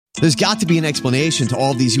There's got to be an explanation to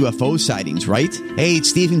all of these UFO sightings, right? Hey,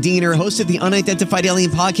 it's Stephen Diener, host of the Unidentified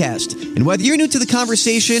Alien Podcast. And whether you're new to the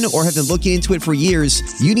conversation or have been looking into it for years,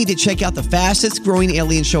 you need to check out the fastest growing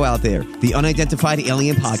alien show out there, the Unidentified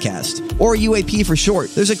Alien Podcast, or UAP for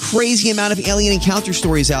short. There's a crazy amount of alien encounter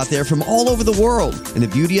stories out there from all over the world. And the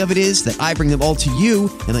beauty of it is that I bring them all to you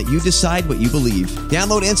and let you decide what you believe.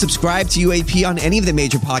 Download and subscribe to UAP on any of the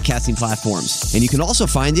major podcasting platforms. And you can also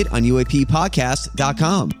find it on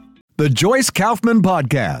UAPpodcast.com. The Joyce Kaufman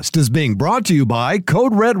Podcast is being brought to you by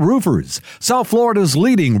Code Red Roofers, South Florida's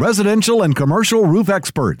leading residential and commercial roof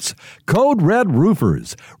experts. Code Red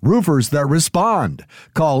Roofers, roofers that respond.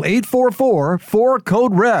 Call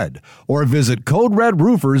 844-4-CODE-RED or visit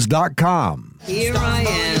CodeRedRoofers.com. Here I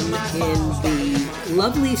am in the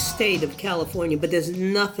lovely state of California, but there's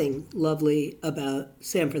nothing lovely about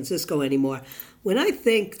San Francisco anymore. When I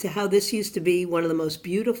think to how this used to be one of the most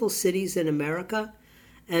beautiful cities in America,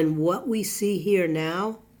 and what we see here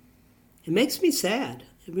now, it makes me sad.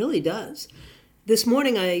 It really does. This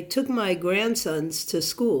morning I took my grandsons to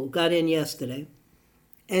school, got in yesterday,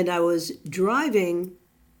 and I was driving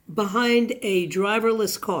behind a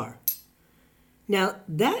driverless car. Now,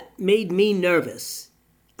 that made me nervous.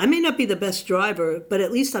 I may not be the best driver, but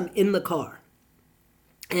at least I'm in the car.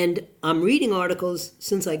 And I'm reading articles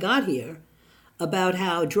since I got here about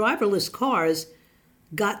how driverless cars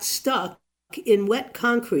got stuck in wet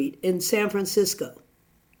concrete in San Francisco,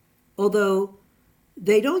 although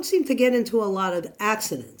they don't seem to get into a lot of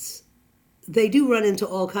accidents. They do run into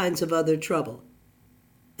all kinds of other trouble.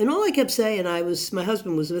 And all I kept saying, my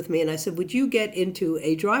husband was with me, and I said, would you get into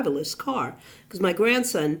a driverless car? Because my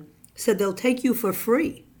grandson said they'll take you for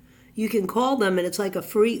free. You can call them, and it's like a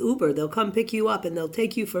free Uber. They'll come pick you up, and they'll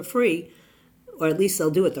take you for free, or at least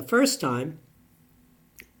they'll do it the first time.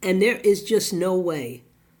 And there is just no way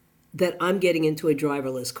that I'm getting into a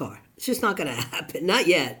driverless car. It's just not going to happen. Not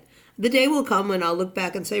yet. The day will come when I'll look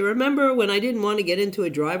back and say, remember when I didn't want to get into a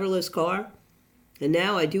driverless car? And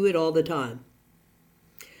now I do it all the time.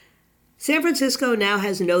 San Francisco now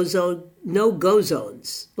has no-go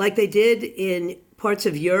zones, like they did in parts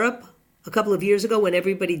of Europe a couple of years ago when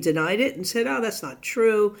everybody denied it and said, oh, that's not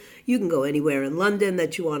true. You can go anywhere in London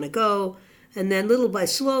that you want to go. And then little by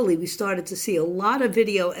slowly, we started to see a lot of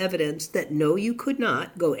video evidence that no, you could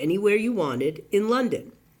not go anywhere you wanted in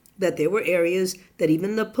London, that there were areas that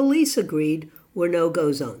even the police agreed were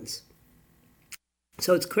no-go zones.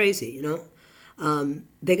 So it's crazy, you know.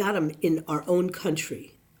 They got them in our own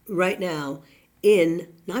country right now, in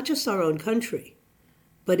not just our own country,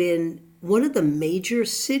 but in one of the major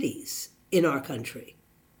cities in our country.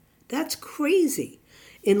 That's crazy.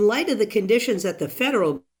 In light of the conditions at the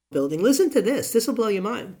federal building, listen to this. This will blow your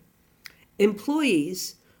mind.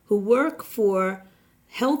 Employees who work for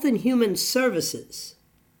Health and Human Services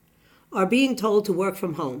are being told to work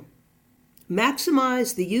from home.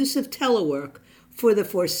 Maximize the use of telework for the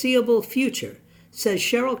foreseeable future, says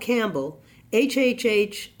Cheryl Campbell,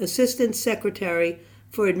 HHH Assistant Secretary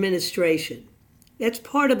for Administration. That's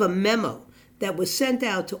part of a memo that was sent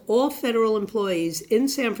out to all federal employees in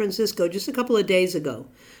San Francisco just a couple of days ago.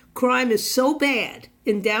 Crime is so bad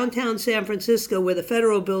in downtown San Francisco, where the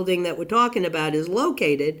federal building that we're talking about is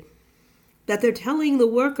located, that they're telling the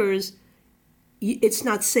workers it's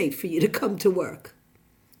not safe for you to come to work.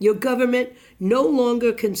 Your government no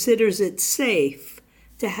longer considers it safe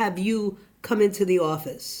to have you come into the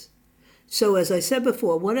office. So as I said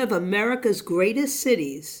before, one of America's greatest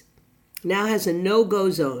cities now has a no-go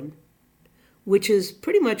zone, which is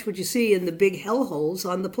pretty much what you see in the big hellholes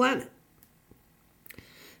on the planet.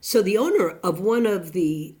 So the owner of one of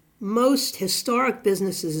the most historic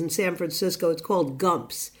businesses in San Francisco, it's called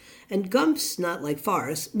Gump's. And Gump's, not like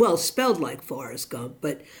Forrest, well, spelled like Forrest Gump,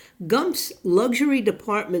 but Gump's luxury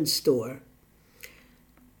department store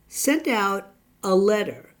sent out a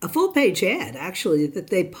letter, a full-page ad, actually, that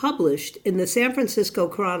they published in the San Francisco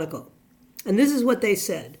Chronicle. And this is what they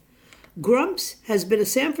said. Grump's has been a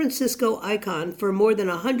San Francisco icon for more than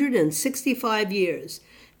 165 years.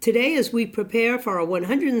 Today, as we prepare for our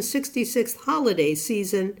 166th holiday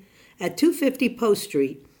season at 250 Post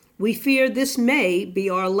Street, we fear this may be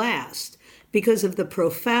our last because of the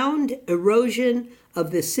profound erosion of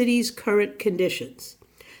the city's current conditions.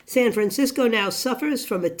 San Francisco now suffers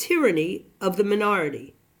from a tyranny of the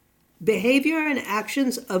minority, behavior and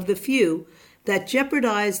actions of the few that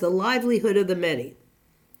jeopardize the livelihood of the many.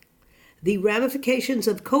 The ramifications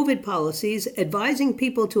of COVID policies advising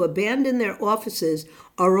people to abandon their offices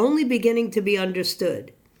are only beginning to be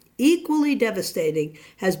understood. Equally devastating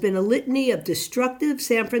has been a litany of destructive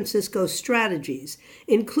San Francisco strategies,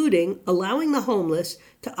 including allowing the homeless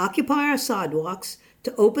to occupy our sidewalks,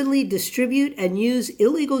 to openly distribute and use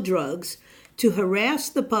illegal drugs, to harass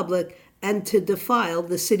the public, and to defile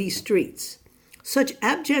the city streets. Such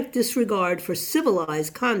abject disregard for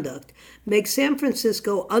civilized conduct makes San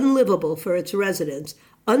Francisco unlivable for its residents,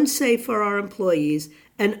 unsafe for our employees,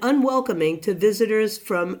 and unwelcoming to visitors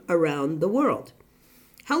from around the world.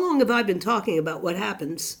 How long have I been talking about what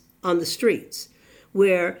happens on the streets,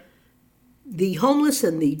 where the homeless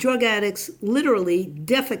and the drug addicts literally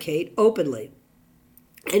defecate openly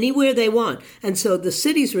anywhere they want? And so the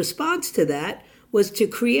city's response to that was to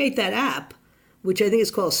create that app, which I think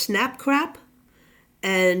is called Snapcrap.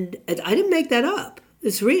 And I didn't make that up.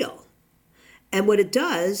 It's real. And what it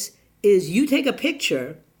does is you take a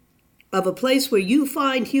picture of a place where you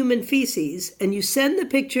find human feces and you send the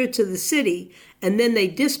picture to the city, and then they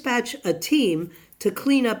dispatch a team to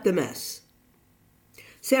clean up the mess.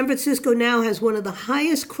 San Francisco now has one of the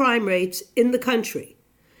highest crime rates in the country.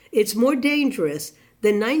 It's more dangerous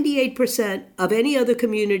than 98% of any other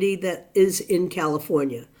community that is in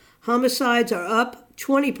California. Homicides are up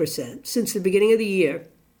 20% since the beginning of the year.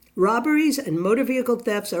 Robberies and motor vehicle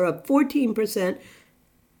thefts are up 14%.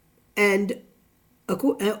 And,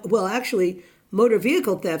 motor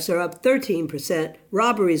vehicle thefts are up 13%.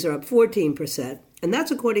 Robberies are up 14%. And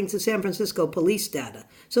that's according to San Francisco police data.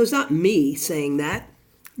 So it's not me saying that.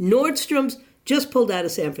 Nordstrom's just pulled out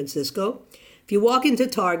of San Francisco. If you walk into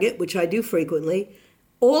Target, which I do frequently,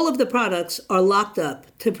 all of the products are locked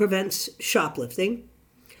up to prevent shoplifting.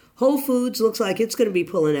 Whole Foods looks like it's going to be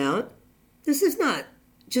pulling out. This is not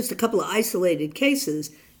just a couple of isolated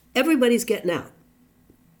cases. Everybody's getting out.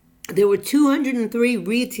 There were 203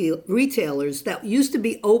 retailers that used to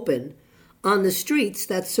be open on the streets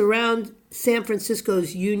that surround San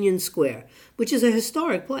Francisco's Union Square, which is a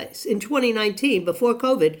historic place. In 2019, before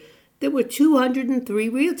COVID, there were 203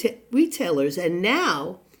 retailers, and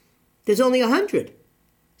now there's only 100.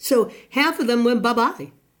 So half of them went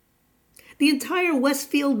bye-bye. The entire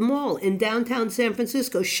Westfield Mall in downtown San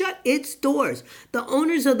Francisco shut its doors. The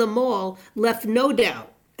owners of the mall left no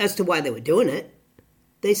doubt as to why they were doing it.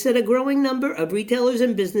 They said a growing number of retailers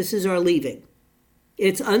and businesses are leaving.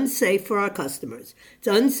 It's unsafe for our customers. It's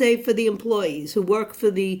unsafe for the employees who work for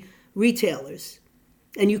the retailers.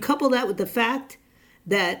 And you couple that with the fact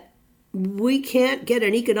that we can't get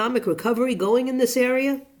an economic recovery going in this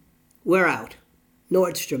area, we're out.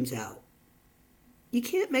 Nordstrom's out. You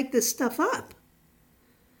can't make this stuff up.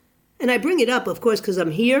 And I bring it up, of course, because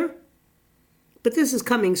I'm here, but this is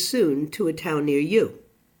coming soon to a town near you.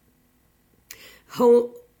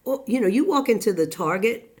 You walk into the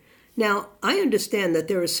Target. Now, I understand that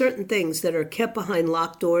there are certain things that are kept behind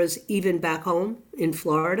locked doors, even back home in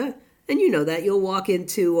Florida. And you know that. You'll walk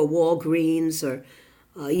into a Walgreens or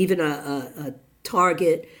even a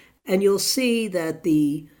Target, and you'll see that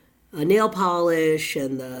the nail polish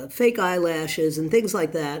and the fake eyelashes and things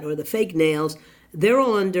like that, or the fake nails, they're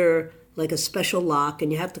all under like a special lock,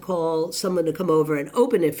 and you have to call someone to come over and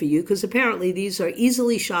open it for you, because apparently these are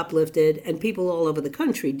easily shoplifted, and people all over the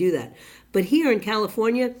country do that. But here in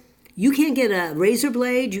California, you can't get a razor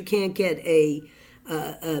blade, you can't get a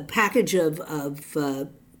package of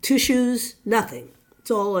tissues, nothing.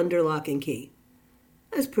 It's all under lock and key.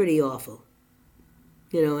 That's pretty awful.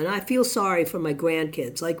 And I feel sorry for my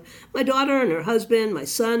grandkids, like my daughter and her husband, my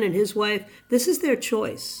son and his wife. This is their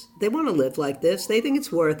choice. They want to live like this. They think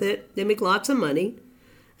it's worth it. They make lots of money.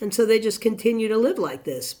 And so they just continue to live like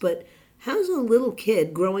this. But how's a little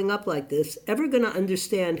kid growing up like this ever going to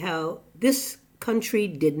understand how this country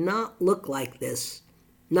did not look like this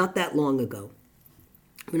not that long ago?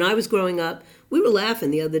 When I was growing up, we were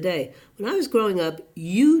laughing the other day. When I was growing up,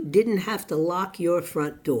 you didn't have to lock your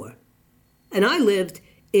front door. And I lived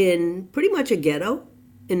in pretty much a ghetto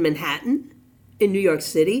in Manhattan, in New York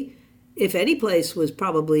City. If any place was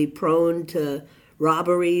probably prone to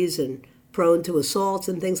robberies and prone to assaults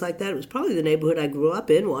and things like that, it was probably the neighborhood I grew up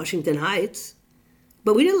in, Washington Heights.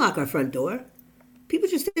 But we didn't lock our front door. People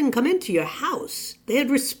just didn't come into your house. They had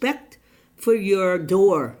respect for your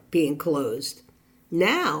door being closed.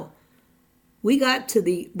 Now, we got to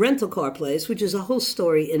the rental car place, which is a whole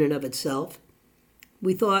story in and of itself.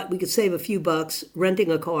 We thought we could save a few bucks renting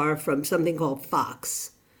a car from something called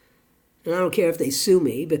Fox. And I don't care if they sue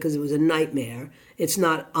me, because it was a nightmare. It's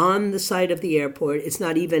not on the site of the airport. It's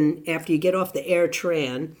not even after you get off the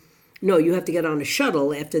AirTran. No, you have to get on a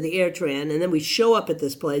shuttle after the AirTran, and then we show up at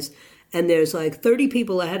this place, and there's like 30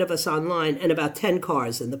 people ahead of us online and about 10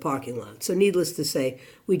 cars in the parking lot. So needless to say,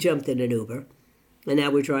 we jumped in an Uber, and now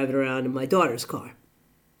we're driving around in my daughter's car.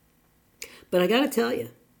 But I got to tell you,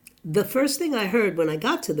 the first thing I heard when I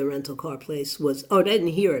got to the rental car place was, I didn't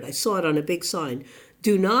hear it. I saw it on a big sign.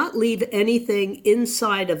 do not leave anything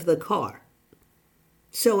inside of the car.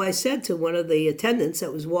 So I said to one of the attendants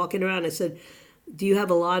that was walking around, I said, do you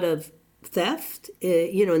have a lot of theft,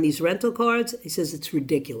 in these rental cars? He says, it's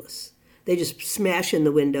ridiculous. They just smash in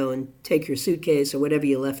the window and take your suitcase or whatever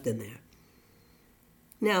you left in there.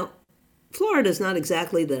 Now, Florida is not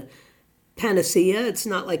exactly the panacea. It's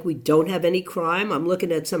not like we don't have any crime. I'm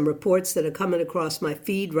looking at some reports that are coming across my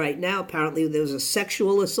feed right now. Apparently there was a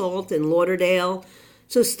sexual assault in Lauderdale.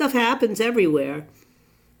 So stuff happens everywhere.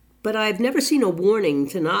 But I've never seen a warning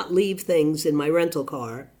to not leave things in my rental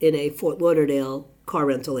car in a Fort Lauderdale car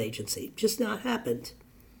rental agency. Just not happened.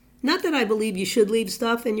 Not that I believe you should leave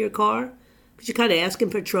stuff in your car, because you're kind of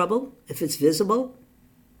asking for trouble if it's visible.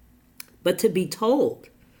 But to be told,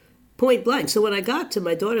 point blank. So when I got to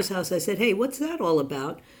my daughter's house, I said, hey, what's that all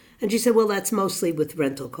about? And she said, well, that's mostly with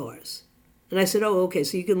rental cars. And I said, oh, okay,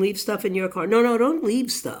 so you can leave stuff in your car. No, don't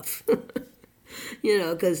leave stuff.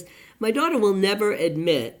 Because my daughter will never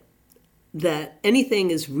admit that anything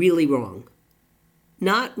is really wrong.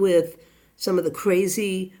 Not with some of the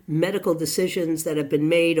crazy medical decisions that have been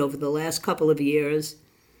made over the last couple of years.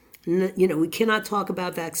 We cannot talk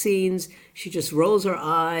about vaccines. She just rolls her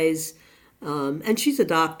eyes. And she's a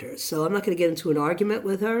doctor, so I'm not going to get into an argument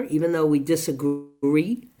with her, even though we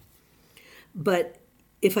disagree. But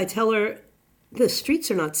if I tell her the streets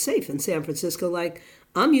are not safe in San Francisco, like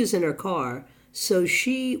I'm using her car, so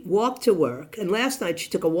she walked to work. And last night she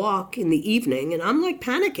took a walk in the evening, and I'm like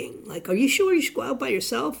panicking. Like, are you sure you should go out by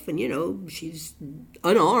yourself? And, she's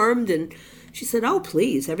unarmed. And she said, oh,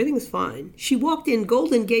 please, everything's fine. She walked in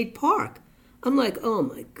Golden Gate Park. I'm like, oh,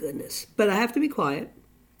 my goodness. But I have to be quiet,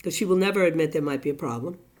 because she will never admit there might be a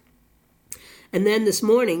problem. And then this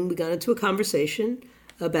morning, we got into a conversation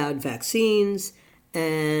about vaccines,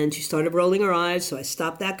 and she started rolling her eyes, so I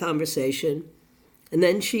stopped that conversation. And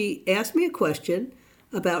then she asked me a question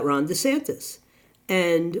about Ron DeSantis.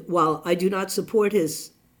 And while I do not support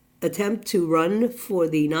his attempt to run for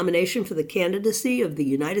the nomination for the candidacy of the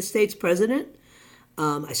United States president,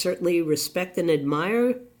 I certainly respect and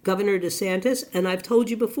admire Governor DeSantis, and I've told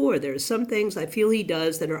you before, there are some things I feel he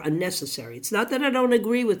does that are unnecessary. It's not that I don't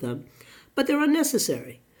agree with them, but they're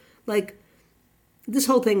unnecessary. Like this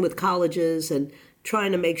whole thing with colleges and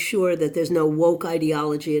trying to make sure that there's no woke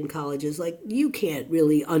ideology in colleges. Like, you can't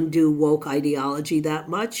really undo woke ideology that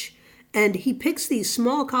much. And he picks these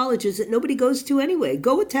small colleges that nobody goes to anyway.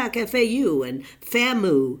 Go attack FAU and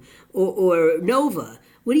FAMU or Nova.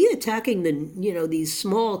 What are you attacking these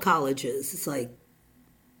small colleges? It's like,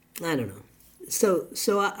 I don't know. So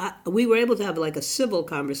we were able to have like a civil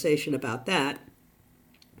conversation about that.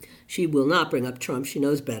 She will not bring up Trump. She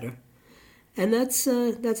knows better. And that's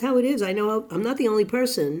how it is. I know I'm not the only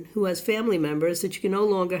person who has family members that you can no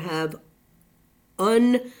longer have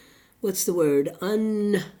you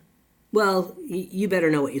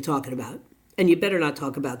better know what you're talking about. And you better not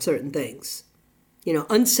talk about certain things.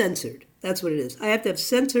 Uncensored. That's what it is. I have to have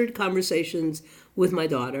censored conversations with my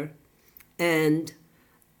daughter. And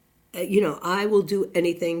I will do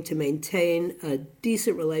anything to maintain a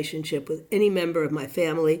decent relationship with any member of my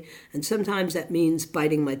family, and sometimes that means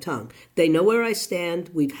biting my tongue. They know where I stand.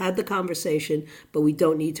 We've had the conversation, but we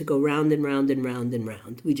don't need to go round and round and round and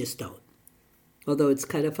round. We just don't. Although it's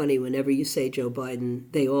kind of funny, whenever you say Joe Biden,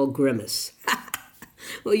 they all grimace.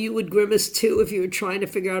 Well, you would grimace too if you were trying to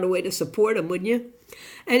figure out a way to support him, wouldn't you?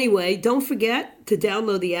 Anyway, don't forget to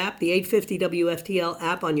download the app, the 850 WFTL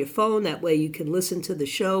app on your phone. That way you can listen to the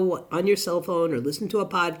show on your cell phone or listen to a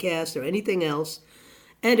podcast or anything else.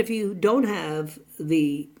 And if you don't have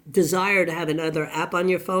the desire to have another app on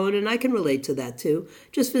your phone, and I can relate to that too,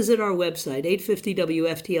 just visit our website,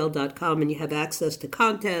 850WFTL.com, and you have access to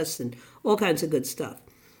contests and all kinds of good stuff.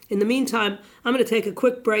 In the meantime, I'm going to take a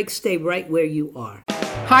quick break. Stay right where you are.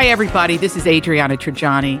 Hi, everybody. This is Adriana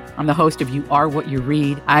Trajani. I'm the host of You Are What You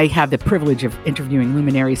Read. I have the privilege of interviewing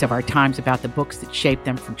luminaries of our times about the books that shaped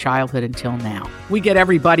them from childhood until now. We get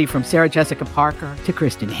everybody from Sarah Jessica Parker to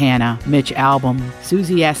Kristen Hanna, Mitch Albom,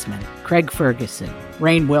 Susie Essman, Craig Ferguson,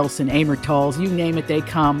 Rainn Wilson, Amor Tolls, you name it, they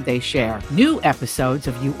come, they share. New episodes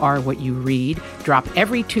of You Are What You Read drop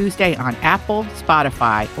every Tuesday on Apple,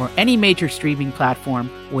 Spotify, or any major streaming platform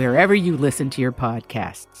wherever you listen to your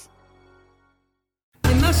podcasts.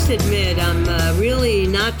 I must admit, I'm really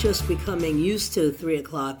not just becoming used to 3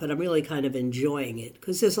 o'clock, but I'm really kind of enjoying it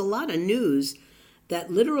because there's a lot of news that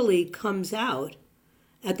literally comes out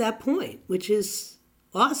at that point, which is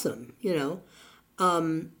awesome,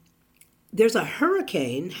 There's a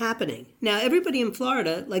hurricane happening. Now, everybody in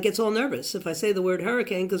Florida, gets all nervous if I say the word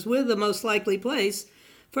hurricane because we're the most likely place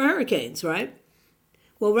for hurricanes, right?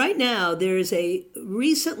 Well, right now, there is a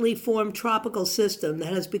recently formed tropical system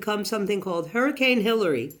that has become something called Hurricane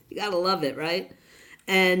Hillary. You got to love it, right?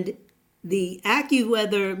 And the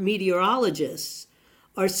AccuWeather meteorologists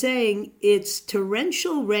are saying it's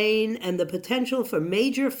torrential rain and the potential for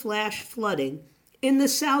major flash flooding in the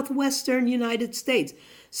southwestern United States.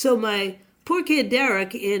 So my poor kid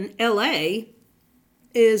Derek in LA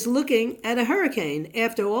is looking at a hurricane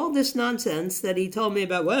after all this nonsense that he told me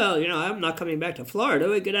about. Well, I'm not coming back to Florida.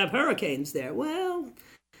 We could have hurricanes there. Well,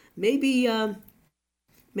 maybe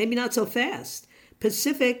not so fast.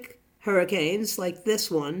 Pacific hurricanes like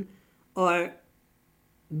this one are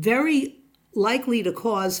very likely to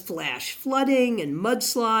cause flash flooding and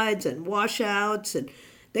mudslides and washouts. And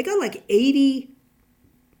they got like 80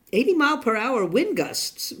 mile per hour wind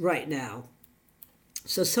gusts right now.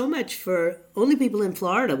 So much for only people in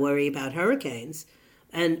Florida worry about hurricanes.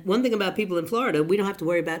 And one thing about people in Florida, we don't have to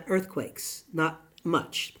worry about earthquakes. Not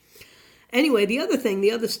much. Anyway, the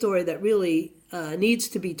other story that really needs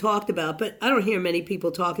to be talked about, but I don't hear many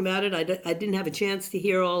people talking about it. I didn't have a chance to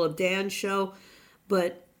hear all of Dan's show,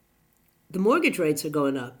 but the mortgage rates are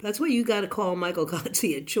going up. That's why you got to call Michael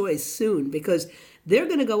Kotze at Joyce soon, because they're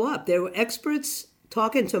going to go up. There were experts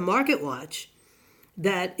talking to Market Watch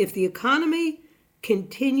that if the economy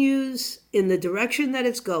continues in the direction that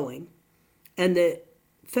it's going and the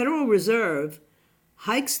Federal Reserve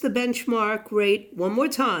hikes the benchmark rate one more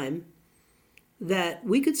time, that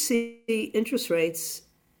we could see interest rates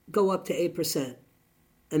go up to 8%.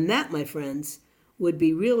 And that, my friends, would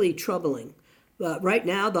be really troubling. Right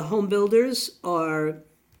now, the home builders they're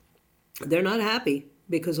not happy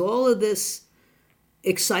because all of this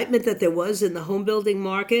excitement that there was in the home building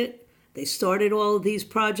market, they started all of these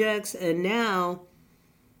projects, and now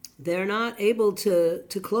they're not able to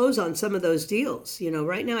close on some of those deals.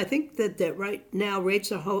 Right now, I think that right now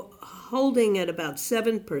rates are holding at about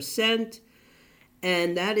 7%,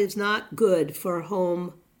 and that is not good for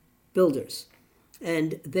home builders.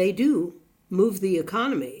 And they do move the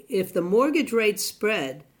economy. If the mortgage rate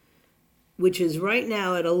spread, which is right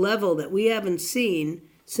now at a level that we haven't seen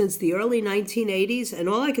since the early 1980s, and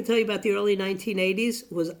all I can tell you about the early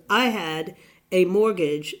 1980s was I had a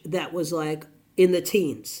mortgage that was like in the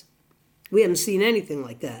teens. We haven't seen anything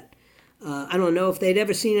like that. I don't know if they'd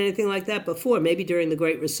ever seen anything like that before, maybe during the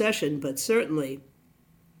Great Recession, but certainly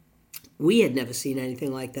we had never seen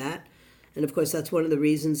anything like that. And of course, that's one of the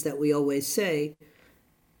reasons that we always say,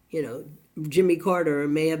 Jimmy Carter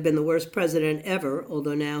may have been the worst president ever,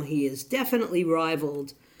 although now he is definitely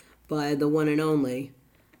rivaled by the one and only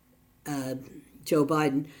Joe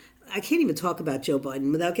Biden. I can't even talk about Joe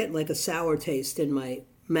Biden without getting like a sour taste in my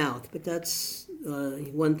mouth, but that's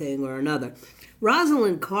one thing or another.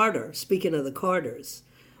 Rosalind Carter, speaking of the Carters,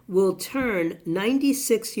 will turn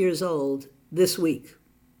 96 years old this week.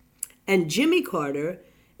 And Jimmy Carter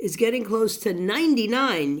is getting close to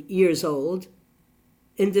 99 years old.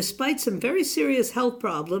 And despite some very serious health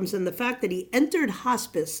problems and the fact that he entered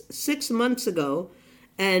hospice 6 months ago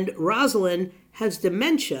and Rosalind has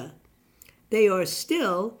dementia, they are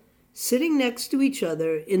still sitting next to each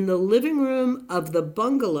other in the living room of the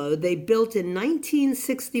bungalow they built in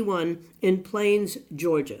 1961 in Plains,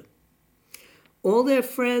 Georgia. All their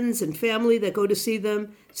friends and family that go to see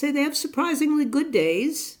them say they have surprisingly good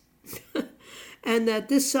days, and that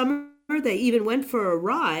this summer they even went for a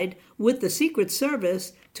ride with the Secret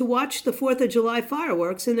Service to watch the 4th of July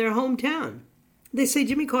fireworks in their hometown. They say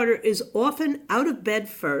Jimmy Carter is often out of bed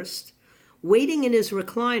first, waiting in his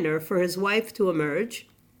recliner for his wife to emerge.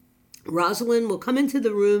 Rosalind will come into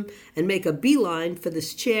the room and make a beeline for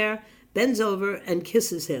this chair, bends over and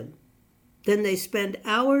kisses him. Then they spend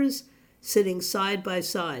hours sitting side by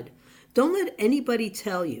side. Don't let anybody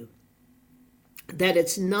tell you that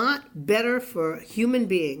it's not better for human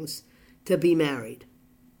beings to be married,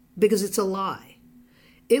 because it's a lie.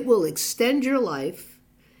 It will extend your life.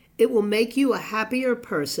 It will make you a happier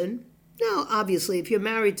person. Now, obviously, if you're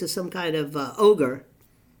married to some kind of ogre,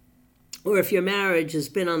 or if your marriage has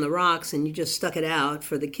been on the rocks and you just stuck it out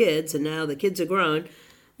for the kids and now the kids are grown,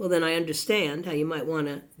 well, then I understand how you might want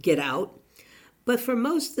to get out. But for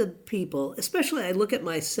most of the people, especially I look at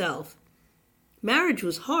myself, marriage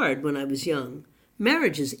was hard when I was young.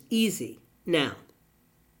 Marriage is easy now,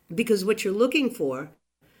 because what you're looking for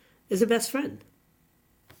is a best friend.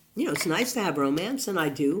 It's nice to have romance, and I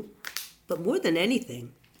do, but more than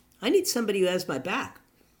anything, I need somebody who has my back.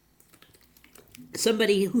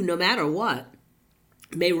 Somebody who, no matter what,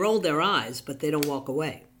 may roll their eyes, but they don't walk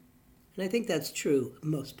away. And I think that's true of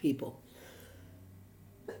most people.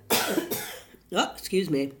 Oh, excuse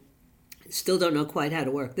me. Still don't know quite how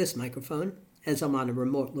to work this microphone. as I'm on a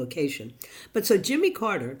remote location. But so Jimmy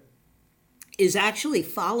Carter is actually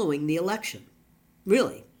following the election.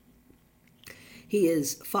 Really. He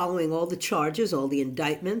is following all the charges, all the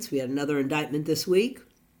indictments. We had another indictment this week.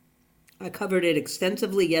 I covered it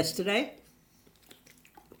extensively yesterday,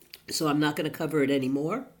 so I'm not going to cover it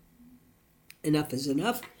anymore. Enough is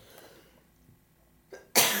enough.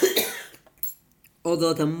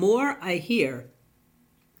 Although the more I hear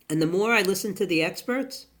and the more I listen to the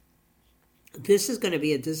experts, this is going to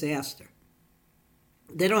be a disaster.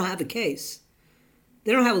 They don't have a case.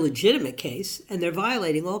 They don't have a legitimate case, and they're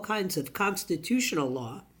violating all kinds of constitutional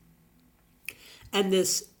law. And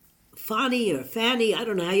this Fannie, I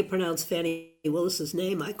don't know how you pronounce Fannie Willis's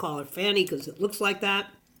name. I call her Fannie because it looks like that.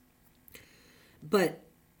 But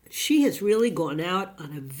she has really gone out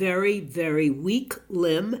on a very, very weak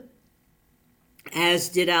limb, as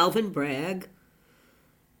did Alvin Bragg,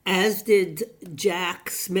 as did Jack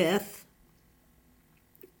Smith.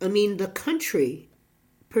 I mean, the country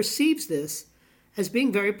perceives this as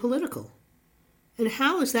being very political. And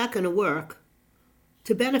how is that going to work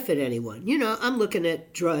to benefit anyone? You know, I'm looking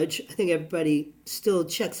at Drudge. I think everybody still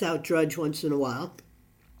checks out Drudge once in a while.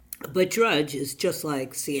 But Drudge is just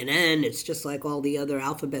like CNN. It's just like all the other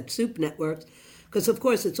alphabet soup networks. Because, of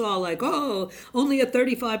course, it's all like, oh, only a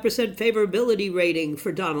 35% favorability rating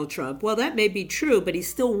for Donald Trump. Well, that may be true, but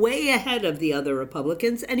he's still way ahead of the other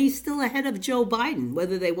Republicans, and he's still ahead of Joe Biden,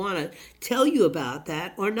 whether they want to tell you about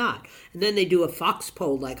that or not. And then they do a Fox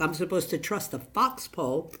poll, like I'm supposed to trust a Fox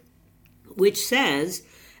poll, which says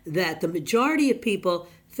that the majority of people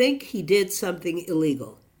think he did something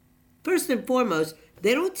illegal. First and foremost,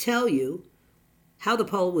 they don't tell you how the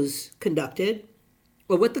poll was conducted,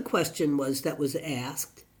 or what the question was that was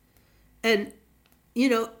asked. And, you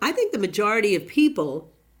know, I think the majority of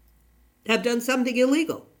people have done something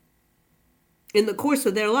illegal in the course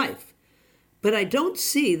of their life. But I don't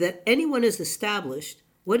see that anyone has established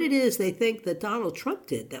what it is they think that Donald Trump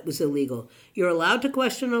did that was illegal. You're allowed to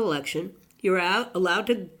question an election. You're allowed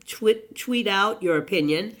to tweet out your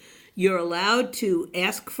opinion. You're allowed to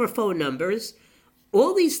ask for phone numbers.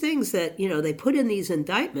 All these things that, you know, they put in these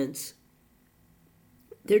indictments,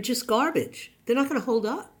 they're just garbage. They're not going to hold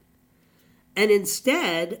up. And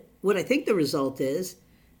instead, what I think the result is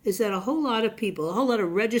that a whole lot of people, a whole lot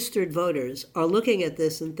of registered voters are looking at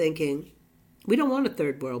this and thinking, we don't want a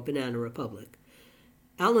third world banana republic.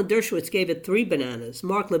 Alan Dershowitz gave it 3 bananas.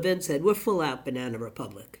 Mark Levin said, we're full out banana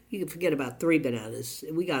republic. You can forget about 3 bananas.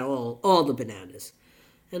 We got all the bananas.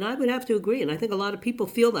 And I would have to agree. And I think a lot of people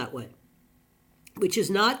feel that way, which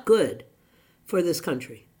is not good for this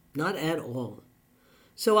country. Not at all.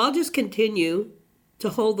 So I'll just continue to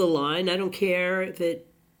hold the line. I don't care if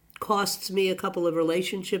it costs me a couple of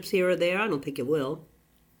relationships here or there. I don't think it will.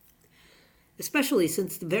 Especially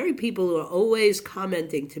since the very people who are always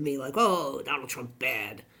commenting to me like, oh, Donald Trump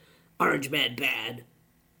bad, Orange Man bad,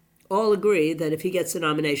 all agree that if he gets the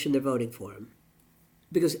nomination, they're voting for him.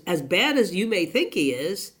 Because as bad as you may think he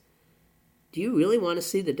is, do you really want to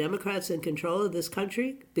see the Democrats in control of this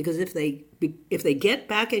country? Because if they get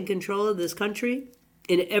back in control of this country,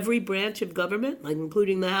 in every branch of government, like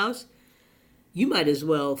including the House, you might as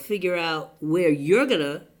well figure out where you're going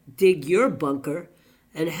to dig your bunker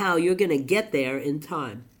and how you're going to get there in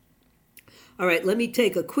time. All right, let me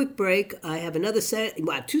take a quick break. I have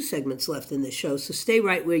I have 2 segments left in this show, so stay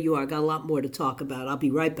right where you are. I've got a lot more to talk about. I'll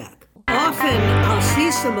be right back. Often I'll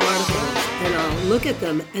see some articles and I'll look at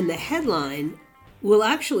them, and the headline will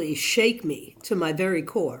actually shake me to my very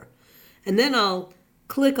core. And then I'll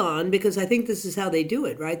click on, because I think this is how they do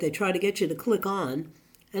it, right? They try to get you to click on,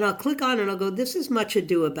 and I'll click on and I'll go, this is much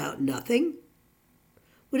ado about nothing.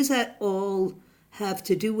 What does that all have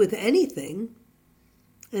to do with anything?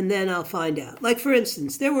 And then I'll find out. Like, for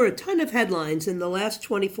instance, there were a ton of headlines in the last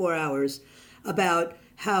 24 hours about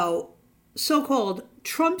how so-called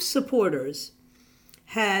Trump supporters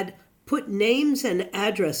had put names and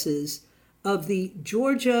addresses of the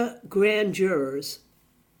Georgia grand jurors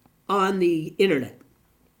on the internet.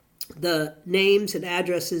 The names and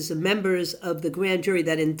addresses of members of the grand jury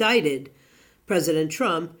that indicted President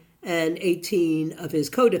Trump and 18 of his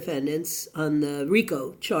co-defendants on the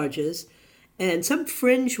RICO charges, and some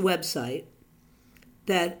fringe website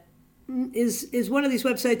that is one of these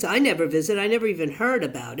websites I never visit. I never even heard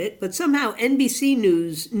about it, but somehow NBC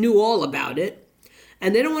News knew all about it.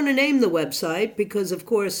 And they don't want to name the website because, of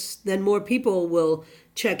course, then more people will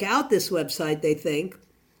check out this website, they think.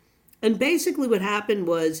 And basically what happened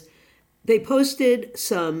was they posted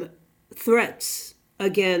some threats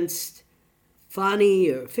against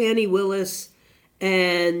Fannie Willis,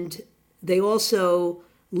 and they also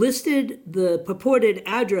listed the purported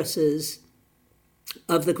addresses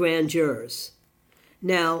of the grand jurors.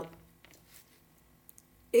 Now,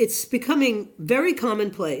 it's becoming very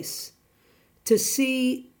commonplace to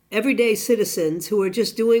see everyday citizens who are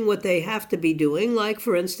just doing what they have to be doing, like,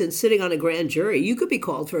 for instance, sitting on a grand jury. You could be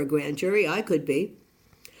called for a grand jury. I could be.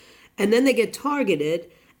 And then they get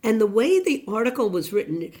targeted. And the way the article was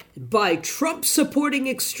written, by Trump-supporting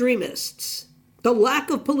extremists, the lack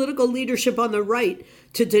of political leadership on the right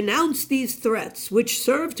to denounce these threats, which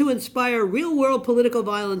serve to inspire real-world political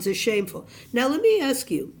violence, is shameful. Now, let me ask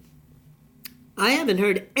you, I haven't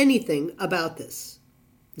heard anything about this.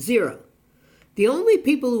 Zero. The only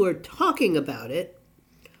people who are talking about it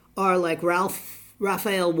are like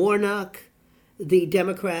Raphael Warnock, the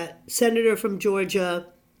Democrat senator from Georgia,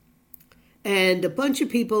 and a bunch of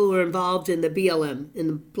people who are involved in the BLM, in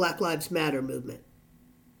the Black Lives Matter movement.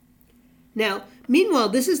 Now, meanwhile,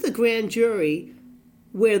 this is the grand jury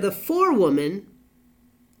where the forewoman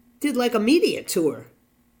did like a media tour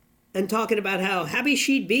and talking about how happy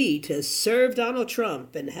she'd be to serve Donald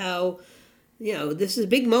Trump and how, this is a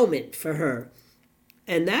big moment for her.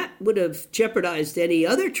 And that would have jeopardized any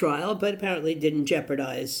other trial, but apparently didn't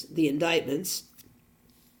jeopardize the indictments.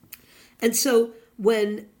 And so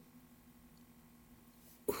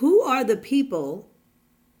who are the people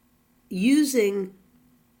using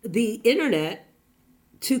the internet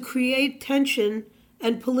to create tension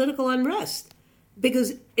and political unrest?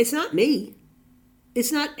 Because it's not me.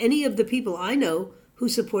 It's not any of the people I know who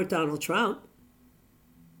support Donald Trump.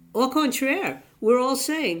 Au contraire, we're all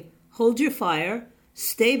saying, hold your fire,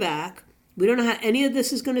 stay back. We don't know how any of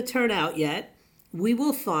this is going to turn out yet. We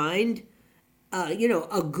will find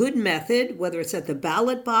a good method, whether it's at the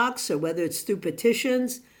ballot box or whether it's through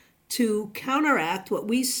petitions, to counteract what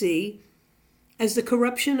we see as the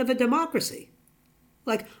corruption of a democracy.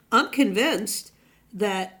 Like, I'm convinced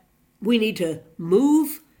that we need to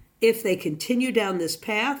move if they continue down this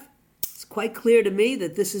path. It's quite clear to me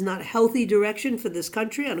that this is not a healthy direction for this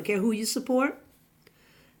country. I don't care who you support.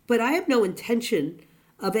 But I have no intention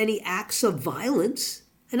of any acts of violence.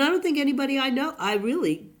 And I don't think anybody I know, I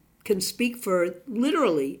really can speak for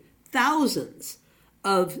literally thousands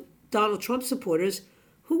of Donald Trump supporters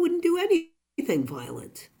who wouldn't do anything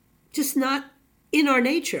violent. Just not in our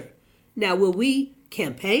nature. Now, will we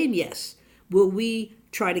campaign? Yes. Will we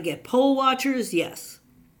try to get poll watchers? Yes.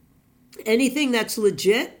 Anything that's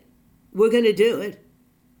legit, we're going to do it.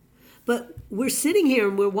 But we're sitting here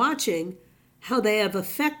and we're watching how they have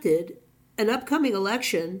affected an upcoming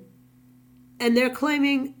election, and they're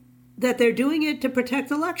claiming that they're doing it to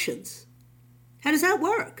protect elections. How does that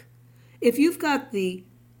work? If you've got the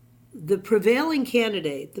prevailing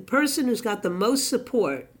candidate, the person who's got the most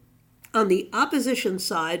support on the opposition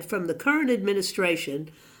side from the current administration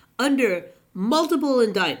under multiple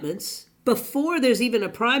indictments before there's even a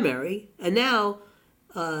primary, and now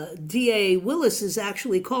D.A. Willis is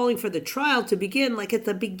actually calling for the trial to begin like at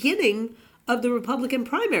the beginning of the Republican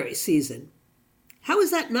primary season. How is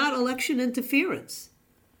that not election interference?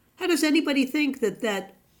 How does anybody think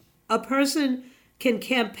that a person can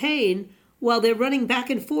campaign while they're running back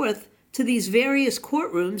and forth to these various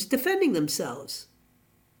courtrooms defending themselves?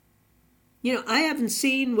 I haven't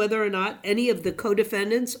seen whether or not any of the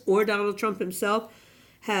co-defendants or Donald Trump himself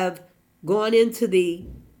have gone into the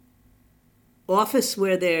office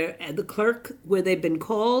where the clerk where they've been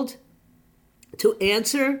called to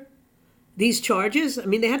answer these charges. I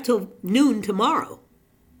mean, they have till noon tomorrow.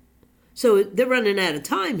 So they're running out of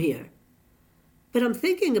time here. But I'm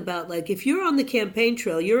thinking about, like, if you're on the campaign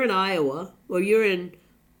trail, you're in Iowa or you're in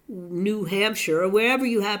New Hampshire or wherever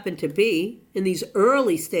you happen to be in these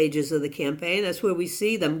early stages of the campaign, that's where we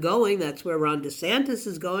see them going. That's where Ron DeSantis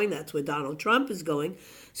is going. That's where Donald Trump is going.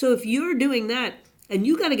 So if you're doing that and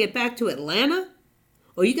you got to get back to Atlanta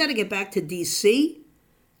or you got to get back to D.C.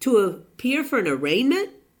 to appear for an arraignment,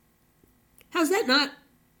 how's that not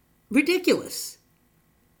ridiculous?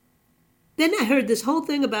 Then I heard this whole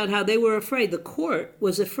thing about how they were afraid, the court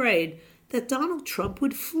was afraid that Donald Trump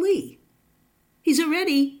would flee. He's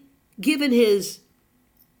already given his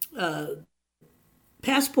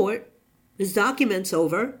passport, his documents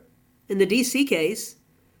over in the D.C. case.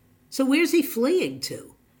 So where's he fleeing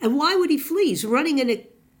to? And why would he flee? He's running in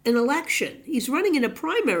an election. He's running in a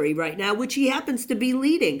primary right now, which he happens to be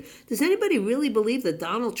leading. Does anybody really believe that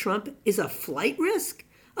Donald Trump is a flight risk?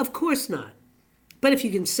 Of course not. But if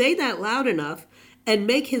you can say that loud enough and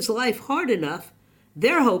make his life hard enough,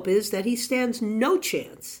 their hope is that he stands no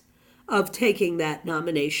chance of taking that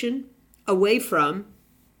nomination away from,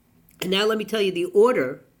 and now let me tell you the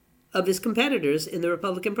order of his competitors in the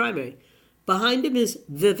Republican primary. Behind him is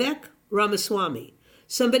Vivek Ramaswamy,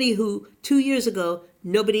 somebody who 2 years ago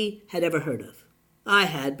nobody had ever heard of. I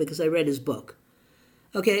had, because I read his book.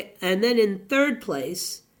 Okay, and then in third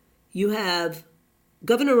place, you have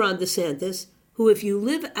Governor Ron DeSantis, who, if you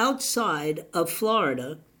live outside of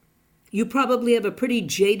Florida, you probably have a pretty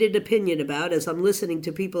jaded opinion about, as I'm listening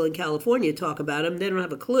to people in California talk about him. They don't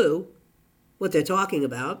have a clue what they're talking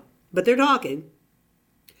about, but they're talking.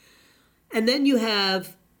 And then you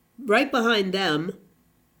have, right behind them,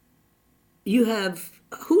 you have,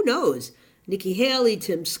 who knows, Nikki Haley,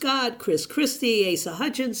 Tim Scott, Chris Christie, Asa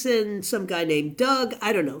Hutchinson, some guy named Doug,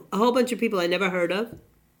 I don't know, a whole bunch of people I never heard of.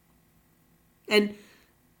 And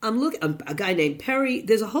I'm looking, a guy named Perry.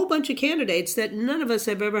 There's a whole bunch of candidates that none of us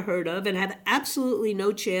have ever heard of and have absolutely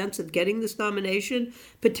no chance of getting this nomination,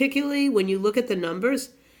 particularly when you look at the numbers.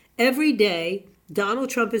 Every day, Donald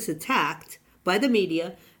Trump is attacked by the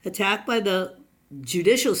media, attacked by the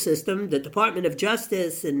judicial system, the Department of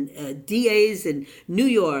Justice, and DAs in New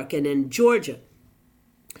York and in Georgia.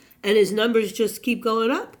 And his numbers just keep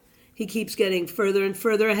going up. He keeps getting further and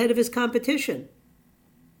further ahead of his competition.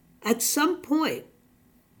 At some point,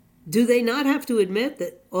 do they not have to admit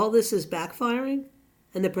that all this is backfiring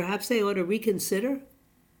and that perhaps they ought to reconsider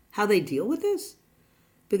how they deal with this?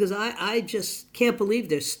 Because I just can't believe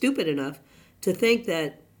they're stupid enough to think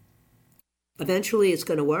that eventually it's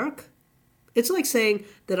going to work. It's like saying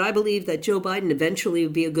that I believe that Joe Biden eventually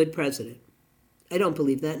would be a good president. I don't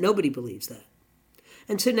believe that. Nobody believes that.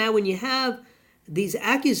 And so now when you have these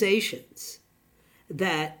accusations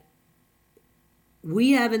that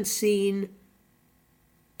we haven't seen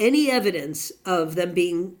any evidence of them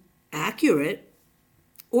being accurate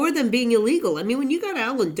or them being illegal. I mean, when you got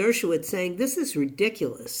Alan Dershowitz saying this is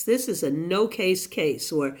ridiculous, this is a no-case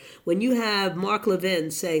case, or when you have Mark Levin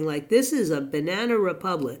saying like this is a banana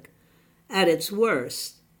republic at its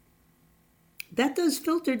worst, that does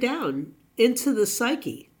filter down into the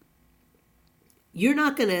psyche. You're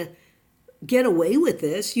not going to get away with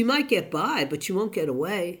this. You might get by, but you won't get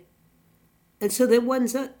away. And so then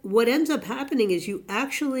what ends up happening is you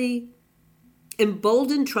actually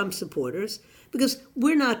embolden Trump supporters, because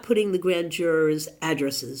we're not putting the grand jurors'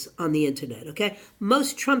 addresses on the internet, okay?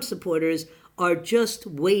 Most Trump supporters are just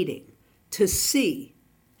waiting to see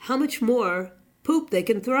how much more poop they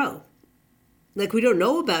can throw. Like, we don't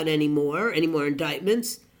know about any more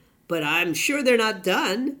indictments, but I'm sure they're not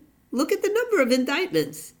done. Look at the number of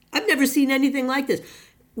indictments. I've never seen anything like this.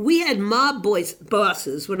 We had mob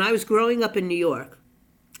bosses when I was growing up in New York,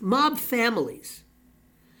 mob families,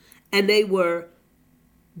 and they were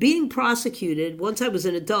being prosecuted, once I was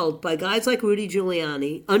an adult, by guys like Rudy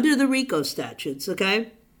Giuliani under the RICO statutes,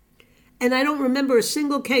 okay? And I don't remember a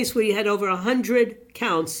single case where you had over 100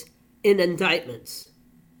 counts in indictments.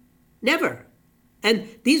 Never. And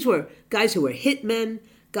these were guys who were hitmen,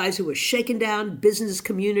 guys who were shaking down business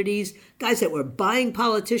communities, guys that were buying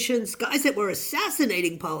politicians, guys that were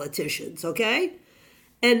assassinating politicians, okay?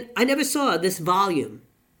 And I never saw this volume.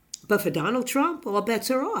 But for Donald Trump, all bets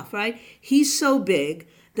are off, right? He's so big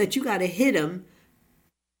that you got to hit him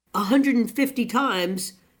 150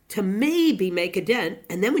 times to maybe make a dent.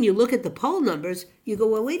 And then when you look at the poll numbers, you go,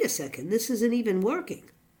 well, wait a second, this isn't even working.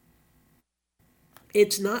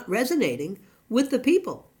 It's not resonating with the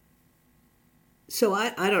people. So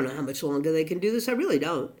I don't know how much longer they can do this. I really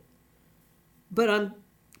don't. But I'm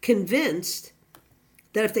convinced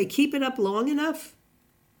that if they keep it up long enough,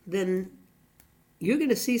 then you're going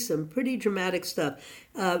to see some pretty dramatic stuff.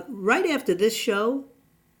 Right after this show,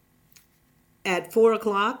 at 4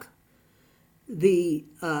 o'clock, the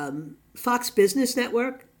Fox Business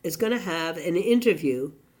Network is going to have an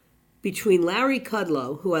interview between Larry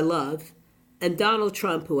Kudlow, who I love, and Donald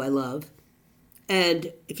Trump, who I love.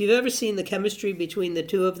 And if you've ever seen the chemistry between the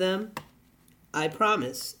two of them, I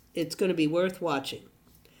promise it's going to be worth watching.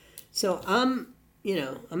 So I'm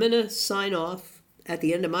going to sign off at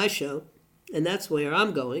the end of my show, and that's where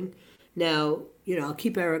I'm going. Now, I'll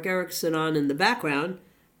keep Eric Erickson on in the background,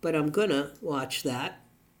 but I'm going to watch that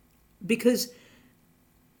because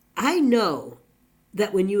I know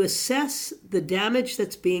that when you assess the damage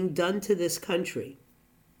that's being done to this country,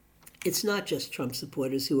 it's not just Trump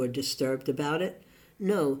supporters who are disturbed about it.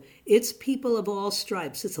 No, it's people of all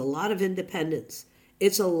stripes. It's a lot of independents.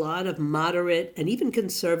 It's a lot of moderate and even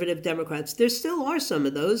conservative Democrats. There still are some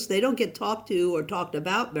of those. They don't get talked to or talked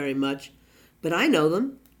about very much, but I know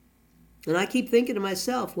them. And I keep thinking to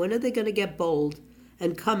myself, when are they going to get bold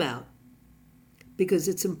and come out? Because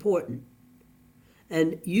it's important.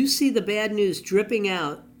 And you see the bad news dripping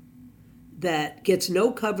out that gets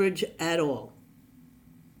no coverage at all.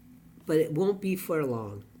 But it won't be for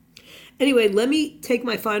long. Anyway, let me take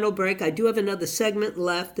my final break. I do have another segment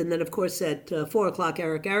left. And then, of course, at 4 o'clock,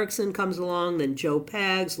 Eric Erickson comes along, then Joe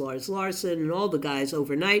Pags, Lars Larson, and all the guys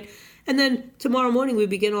overnight. And then tomorrow morning, we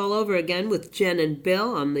begin all over again with Jen and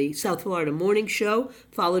Bill on the South Florida Morning Show,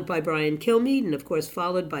 followed by Brian Kilmeade, and, of course,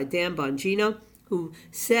 followed by Dan Bongino, who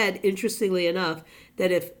said, interestingly enough,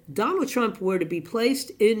 that if Donald Trump were to be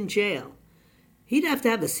placed in jail, he'd have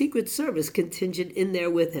to have a Secret Service contingent in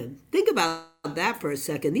there with him. Think about that for a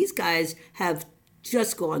second. These guys have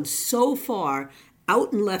just gone so far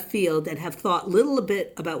out in left field and have thought little a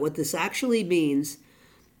bit about what this actually means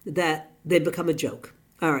that they've become a joke.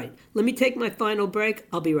 All right, let me take my final break.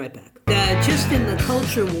 I'll be right back. Just in the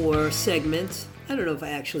culture war segment, I don't know if I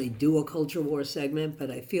actually do a culture war segment,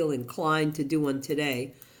 but I feel inclined to do one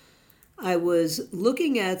today. I was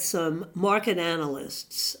looking at some market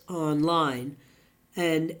analysts online,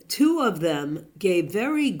 and two of them gave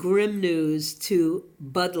very grim news to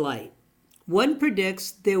Bud Light. One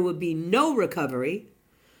predicts there will be no recovery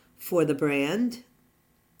for the brand.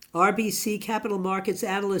 RBC Capital Markets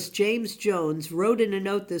analyst James Jones wrote in a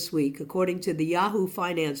note this week, according to the Yahoo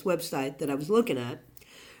Finance website that I was looking at,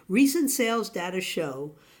 recent sales data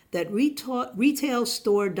show that retail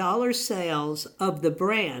store dollar sales of the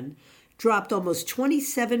brand dropped almost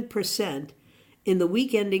 27% in the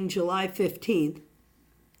week ending July 15th,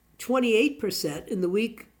 28% in the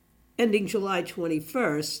week ending July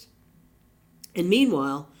 21st. And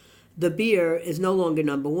meanwhile, the beer is no longer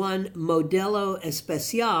number one. Modelo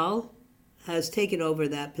Especial has taken over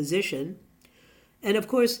that position. And of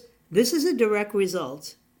course, this is a direct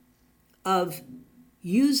result of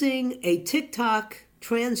using a TikTok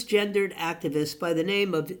transgendered activist by the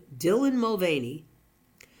name of Dylan Mulvaney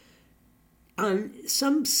on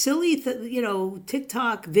some silly,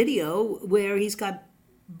 TikTok video where he's got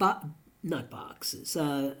not boxes,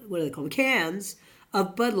 what do they call them? Cans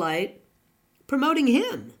of Bud Light promoting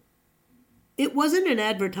him. It wasn't an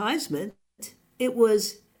advertisement. It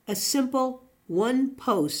was a simple one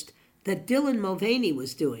post that Dylan Mulvaney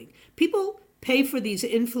was doing. People pay for these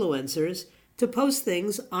influencers to post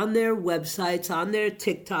things on their websites, on their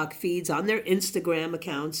TikTok feeds, on their Instagram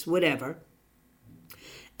accounts, whatever.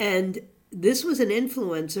 And this was an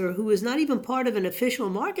influencer who was not even part of an official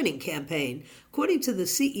marketing campaign. According to the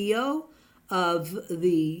CEO of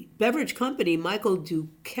the beverage company, Michael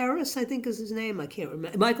Ducaris, I think is his name. I can't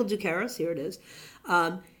remember. Michael Ducaris, here it is.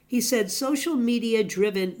 He said social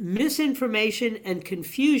media-driven misinformation and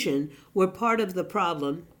confusion were part of the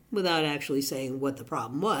problem, without actually saying what the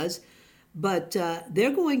problem was. But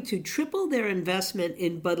they're going to triple their investment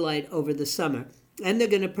in Bud Light over the summer. And they're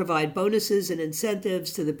going to provide bonuses and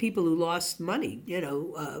incentives to the people who lost money,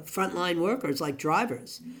 frontline workers like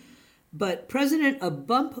drivers. But president of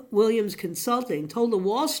Bump Williams Consulting told the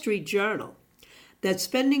Wall Street Journal that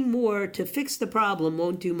spending more to fix the problem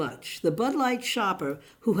won't do much. The Bud Light shopper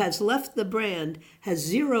who has left the brand has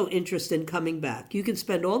zero interest in coming back. You can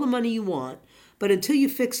spend all the money you want, but until you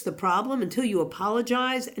fix the problem, until you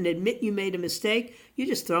apologize and admit you made a mistake, you're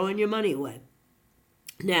just throwing your money away.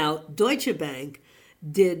 Now, Deutsche Bank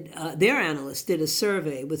their analyst did a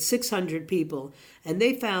survey with 600 people, and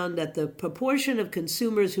they found that the proportion of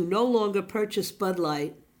consumers who no longer purchase Bud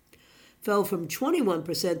Light fell from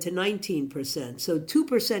 21% to 19%, so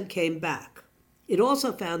 2% came back. It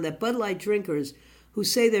also found that Bud Light drinkers who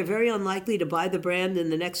say they're very unlikely to buy the brand in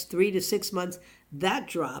the next 3 to 6 months, that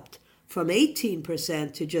dropped from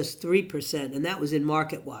 18% to just 3%, and that was in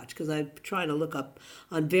MarketWatch, because I'm trying to look up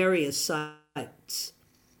on various sites.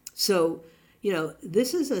 So,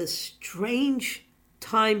 this is a strange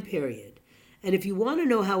time period. And if you want to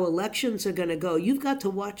know how elections are going to go, you've got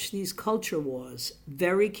to watch these culture wars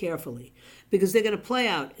very carefully, because they're going to play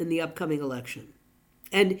out in the upcoming election.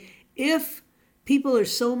 And if people are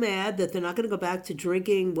so mad that they're not going to go back to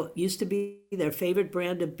drinking what used to be their favorite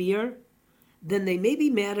brand of beer, then they may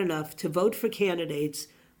be mad enough to vote for candidates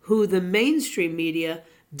who the mainstream media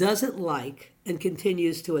doesn't like and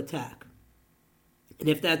continues to attack. And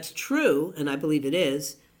if that's true, and I believe it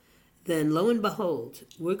is, then lo and behold,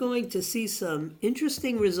 we're going to see some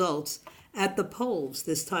interesting results at the polls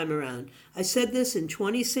this time around. I said this in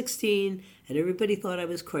 2016, and everybody thought I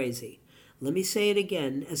was crazy. Let me say it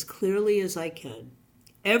again as clearly as I can.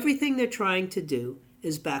 Everything they're trying to do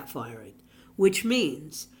is backfiring, which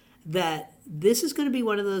means that this is going to be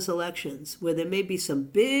one of those elections where there may be some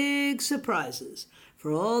big surprises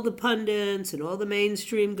for all the pundits and all the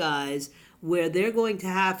mainstream guys, where they're going to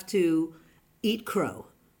have to eat crow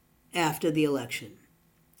after the election.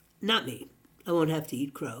 Not me. I won't have to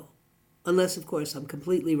eat crow. Unless, of course, I'm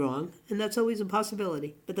completely wrong. And that's always a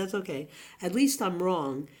possibility. But that's okay. At least I'm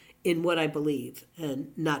wrong in what I believe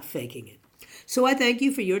and not faking it. So I thank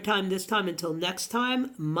you for your time this time. Until next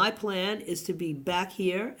time, my plan is to be back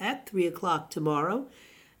here at 3 o'clock tomorrow,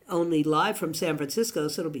 only live from San Francisco,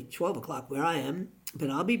 so it'll be 12 o'clock where I am. But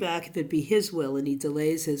I'll be back if it be His will and He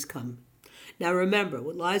delays His come. Now remember,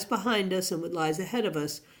 what lies behind us and what lies ahead of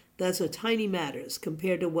us, that's what tiny matters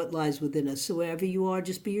compared to what lies within us. So wherever you are,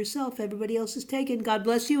 just be yourself. Everybody else is taken. God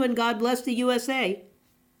bless you and God bless the USA.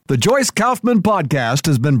 The Joyce Kaufman Podcast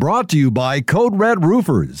has been brought to you by Code Red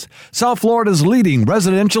Roofers, South Florida's leading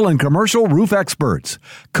residential and commercial roof experts.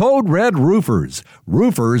 Code Red Roofers,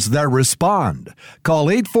 roofers that respond. Call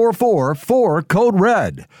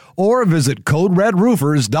 844-4-CODE-RED or visit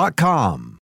CodeRedRoofers.com.